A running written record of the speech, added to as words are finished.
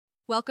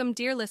Welcome,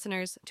 dear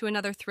listeners, to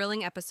another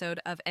thrilling episode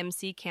of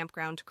MC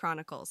Campground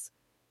Chronicles,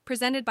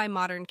 presented by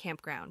Modern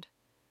Campground.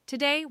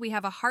 Today, we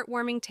have a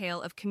heartwarming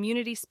tale of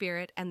community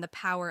spirit and the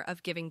power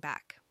of giving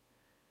back.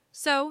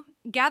 So,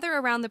 gather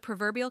around the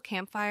proverbial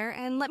campfire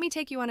and let me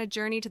take you on a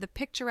journey to the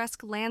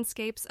picturesque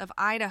landscapes of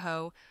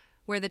Idaho,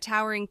 where the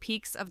towering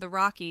peaks of the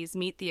Rockies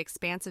meet the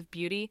expansive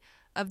beauty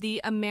of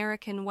the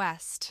American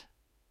West.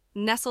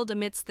 Nestled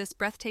amidst this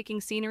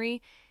breathtaking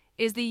scenery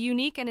is the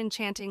unique and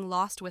enchanting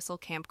Lost Whistle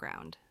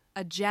Campground,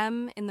 a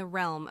gem in the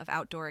realm of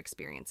outdoor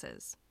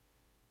experiences.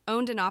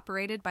 Owned and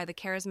operated by the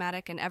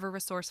charismatic and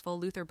ever-resourceful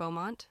Luther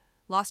Beaumont,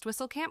 Lost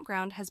Whistle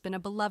Campground has been a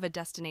beloved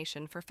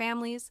destination for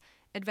families,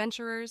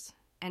 adventurers,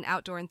 and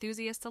outdoor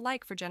enthusiasts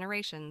alike for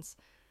generations.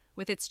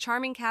 With its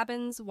charming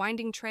cabins,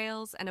 winding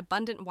trails, and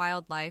abundant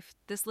wildlife,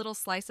 this little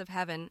slice of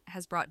heaven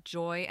has brought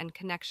joy and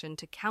connection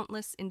to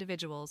countless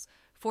individuals,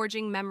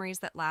 forging memories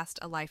that last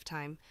a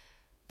lifetime.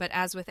 But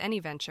as with any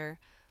venture,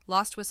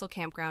 Lost Whistle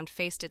Campground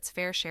faced its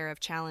fair share of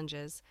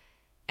challenges,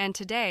 and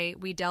today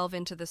we delve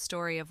into the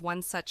story of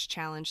one such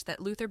challenge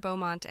that Luther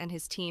Beaumont and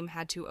his team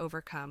had to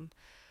overcome.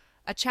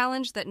 A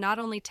challenge that not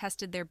only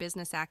tested their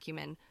business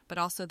acumen, but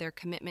also their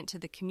commitment to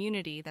the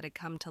community that had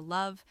come to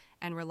love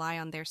and rely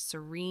on their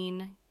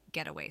serene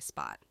getaway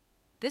spot.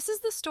 This is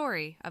the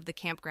story of the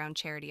Campground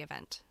charity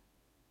event.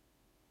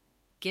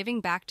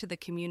 Giving back to the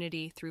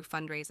community through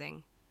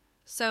fundraising.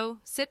 So,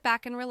 sit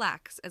back and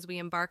relax as we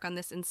embark on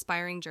this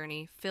inspiring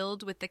journey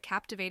filled with the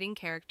captivating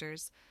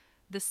characters,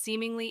 the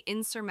seemingly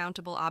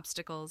insurmountable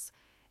obstacles,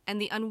 and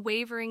the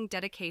unwavering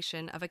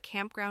dedication of a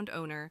campground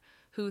owner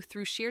who,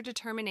 through sheer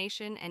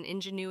determination and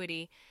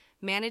ingenuity,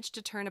 managed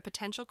to turn a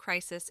potential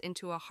crisis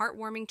into a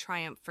heartwarming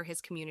triumph for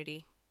his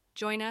community.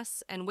 Join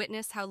us and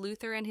witness how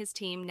Luther and his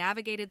team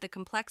navigated the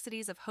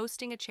complexities of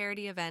hosting a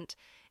charity event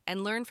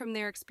and learn from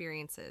their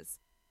experiences,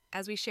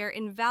 as we share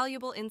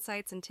invaluable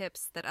insights and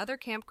tips that other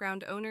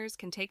campground owners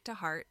can take to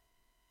heart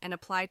and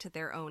apply to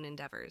their own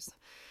endeavors.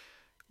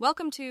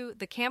 Welcome to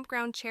the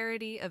Campground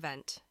Charity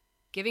Event,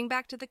 Giving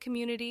Back to the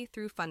Community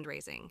Through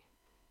Fundraising,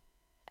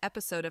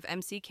 episode of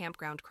MC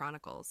Campground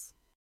Chronicles.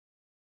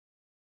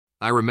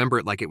 I remember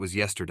it like it was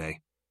yesterday.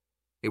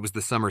 It was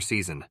the summer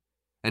season,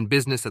 and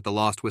business at the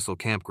Lost Whistle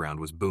Campground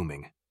was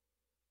booming.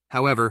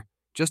 However,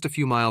 just a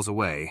few miles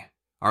away,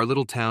 our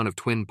little town of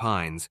Twin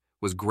Pines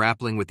was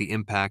grappling with the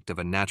impact of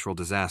a natural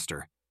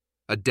disaster,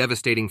 a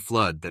devastating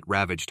flood that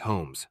ravaged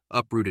homes,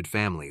 uprooted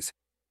families,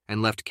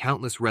 and left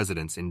countless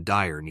residents in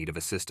dire need of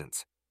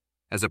assistance.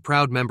 As a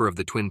proud member of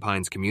the Twin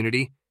Pines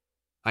community,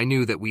 I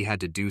knew that we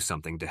had to do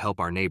something to help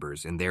our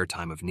neighbors in their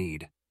time of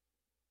need.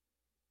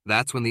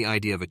 That's when the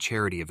idea of a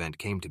charity event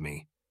came to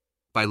me.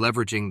 By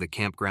leveraging the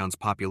campground's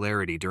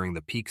popularity during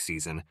the peak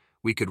season,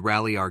 we could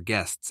rally our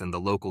guests and the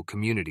local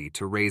community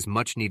to raise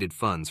much-needed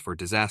funds for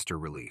disaster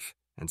relief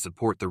and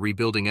support the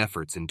rebuilding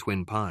efforts in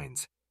Twin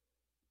Pines.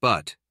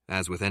 But,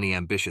 as with any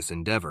ambitious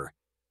endeavor,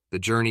 the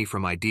journey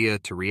from idea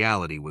to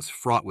reality was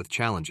fraught with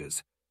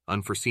challenges,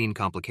 unforeseen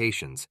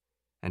complications,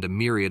 and a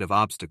myriad of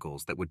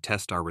obstacles that would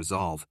test our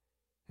resolve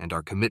and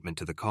our commitment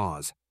to the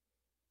cause.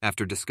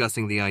 After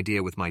discussing the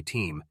idea with my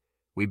team,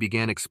 we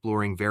began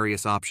exploring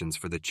various options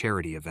for the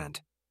charity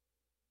event.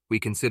 We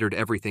considered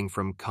everything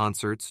from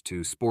concerts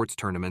to sports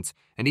tournaments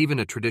and even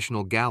a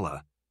traditional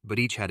gala, but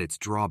each had its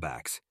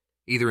drawbacks,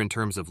 either in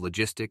terms of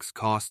logistics,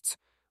 costs,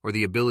 or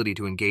the ability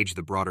to engage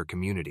the broader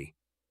community.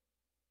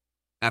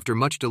 After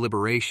much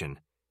deliberation,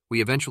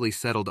 we eventually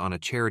settled on a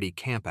charity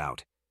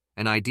campout,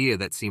 an idea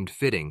that seemed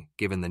fitting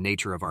given the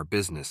nature of our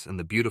business and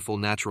the beautiful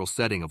natural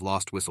setting of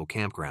Lost Whistle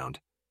Campground.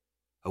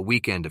 A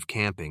weekend of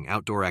camping,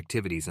 outdoor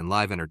activities, and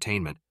live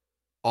entertainment,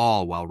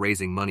 all while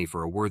raising money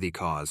for a worthy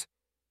cause.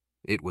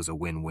 It was a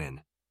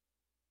win-win.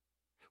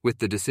 With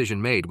the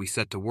decision made, we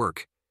set to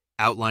work,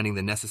 outlining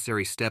the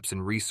necessary steps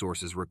and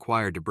resources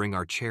required to bring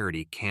our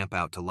charity camp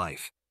out to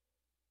life.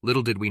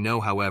 Little did we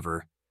know,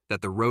 however,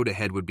 that the road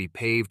ahead would be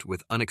paved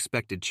with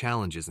unexpected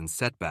challenges and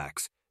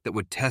setbacks that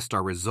would test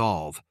our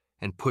resolve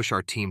and push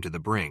our team to the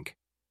brink.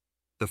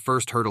 The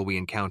first hurdle we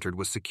encountered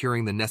was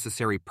securing the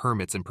necessary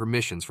permits and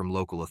permissions from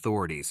local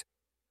authorities.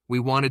 We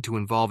wanted to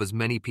involve as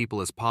many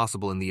people as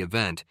possible in the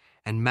event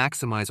and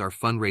maximize our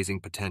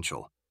fundraising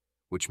potential,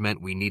 which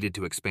meant we needed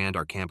to expand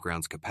our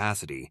campground's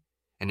capacity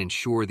and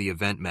ensure the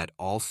event met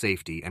all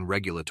safety and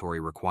regulatory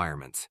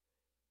requirements.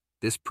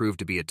 This proved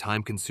to be a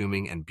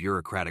time-consuming and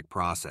bureaucratic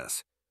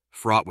process,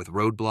 fraught with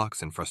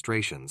roadblocks and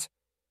frustrations,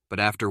 but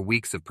after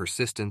weeks of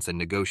persistence and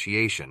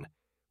negotiation,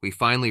 we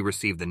finally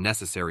received the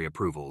necessary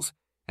approvals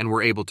and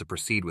were able to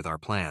proceed with our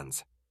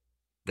plans.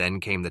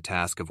 Then came the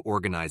task of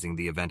organizing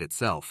the event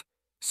itself,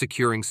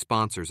 securing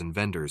sponsors and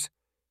vendors,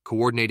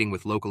 coordinating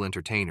with local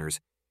entertainers,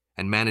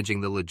 and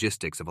managing the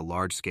logistics of a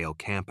large-scale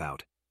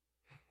campout.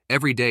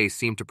 Every day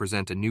seemed to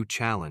present a new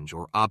challenge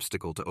or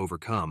obstacle to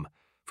overcome,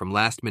 from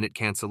last-minute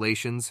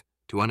cancellations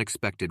to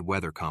unexpected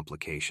weather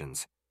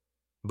complications.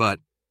 But,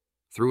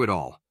 through it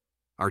all,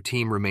 our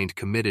team remained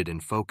committed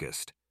and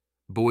focused,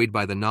 buoyed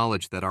by the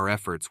knowledge that our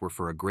efforts were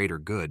for a greater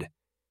good.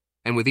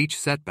 And with each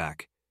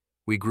setback,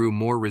 we grew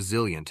more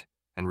resilient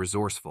and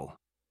resourceful.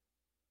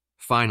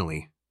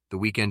 Finally, the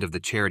weekend of the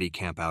charity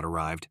campout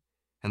arrived,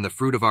 and the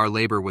fruit of our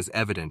labor was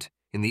evident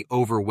in the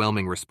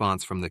overwhelming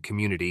response from the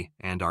community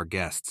and our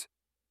guests.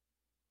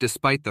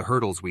 Despite the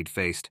hurdles we'd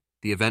faced,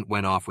 the event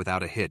went off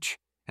without a hitch,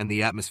 and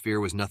the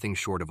atmosphere was nothing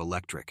short of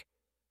electric.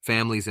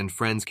 Families and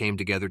friends came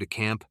together to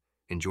camp,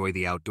 enjoy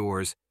the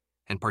outdoors,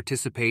 and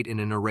participate in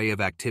an array of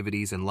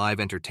activities and live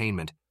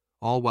entertainment,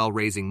 all while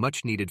raising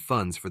much-needed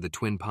funds for the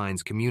Twin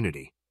Pines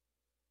community.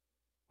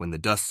 When the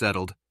dust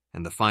settled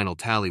and the final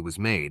tally was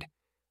made,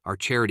 our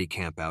charity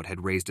campout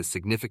had raised a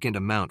significant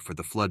amount for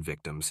the flood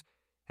victims,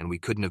 and we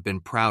couldn't have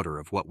been prouder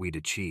of what we'd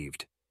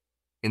achieved.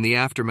 In the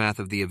aftermath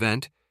of the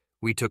event,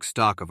 we took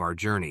stock of our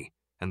journey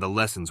and the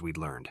lessons we'd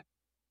learned.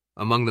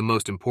 Among the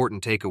most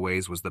important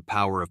takeaways was the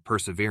power of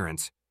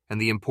perseverance and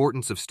the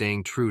importance of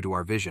staying true to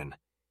our vision,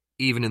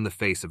 even in the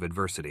face of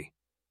adversity.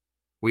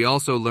 We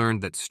also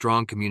learned that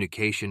strong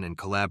communication and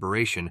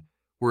collaboration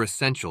were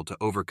essential to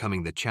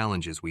overcoming the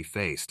challenges we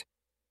faced,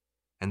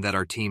 and that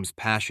our team's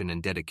passion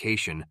and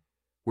dedication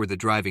were the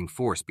driving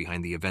force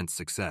behind the event's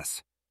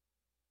success.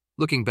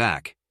 Looking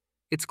back,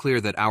 it's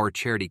clear that our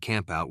charity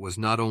campout was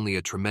not only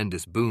a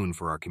tremendous boon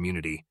for our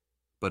community,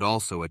 but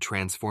also a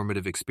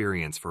transformative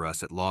experience for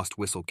us at Lost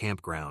Whistle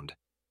Campground,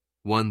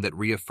 one that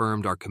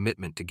reaffirmed our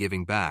commitment to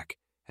giving back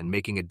and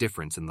making a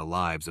difference in the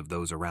lives of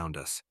those around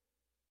us.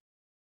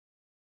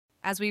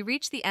 As we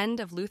reach the end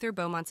of Luther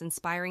Beaumont's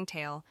inspiring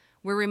tale,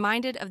 we're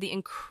reminded of the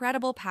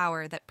incredible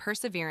power that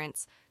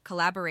perseverance,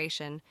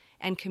 collaboration,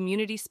 and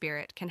community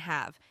spirit can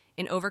have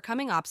in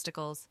overcoming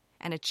obstacles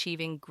and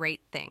achieving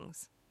great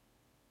things.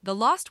 The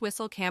Lost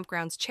Whistle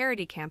Campground's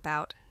charity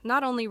campout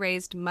not only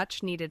raised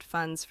much-needed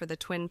funds for the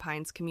Twin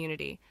Pines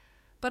community,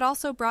 but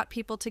also brought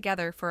people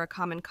together for a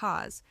common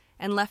cause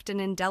and left an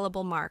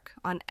indelible mark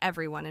on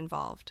everyone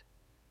involved.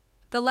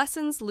 The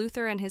lessons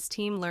Luther and his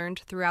team learned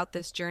throughout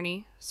this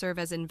journey serve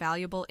as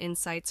invaluable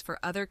insights for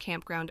other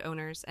campground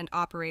owners and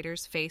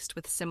operators faced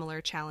with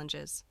similar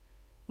challenges.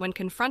 When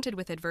confronted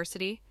with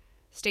adversity,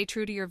 stay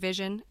true to your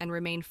vision and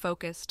remain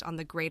focused on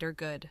the greater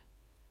good.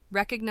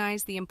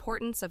 Recognize the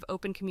importance of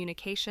open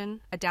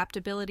communication,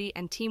 adaptability,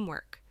 and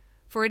teamwork,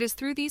 for it is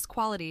through these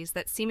qualities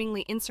that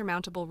seemingly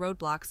insurmountable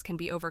roadblocks can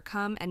be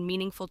overcome and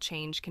meaningful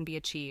change can be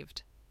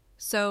achieved.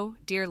 So,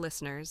 dear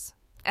listeners,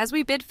 as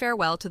we bid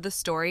farewell to the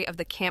story of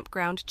the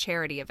Campground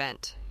charity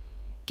event,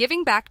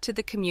 giving back to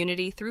the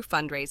community through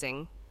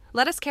fundraising,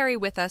 let us carry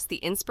with us the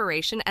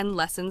inspiration and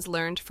lessons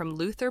learned from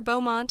Luther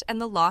Beaumont and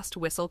the Lost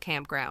Whistle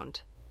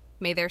Campground.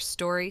 May their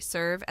story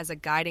serve as a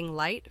guiding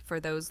light for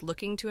those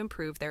looking to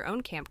improve their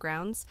own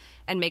campgrounds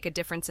and make a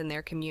difference in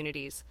their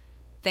communities.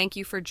 Thank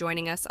you for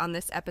joining us on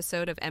this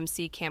episode of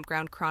MC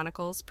Campground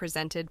Chronicles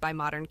presented by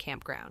Modern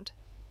Campground.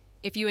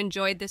 If you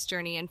enjoyed this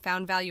journey and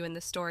found value in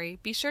this story,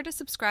 be sure to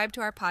subscribe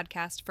to our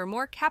podcast for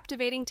more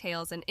captivating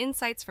tales and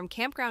insights from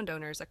campground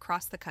owners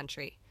across the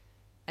country.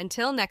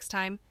 Until next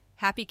time,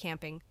 happy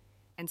camping,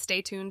 and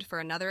stay tuned for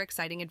another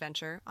exciting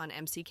adventure on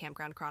MC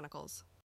Campground Chronicles.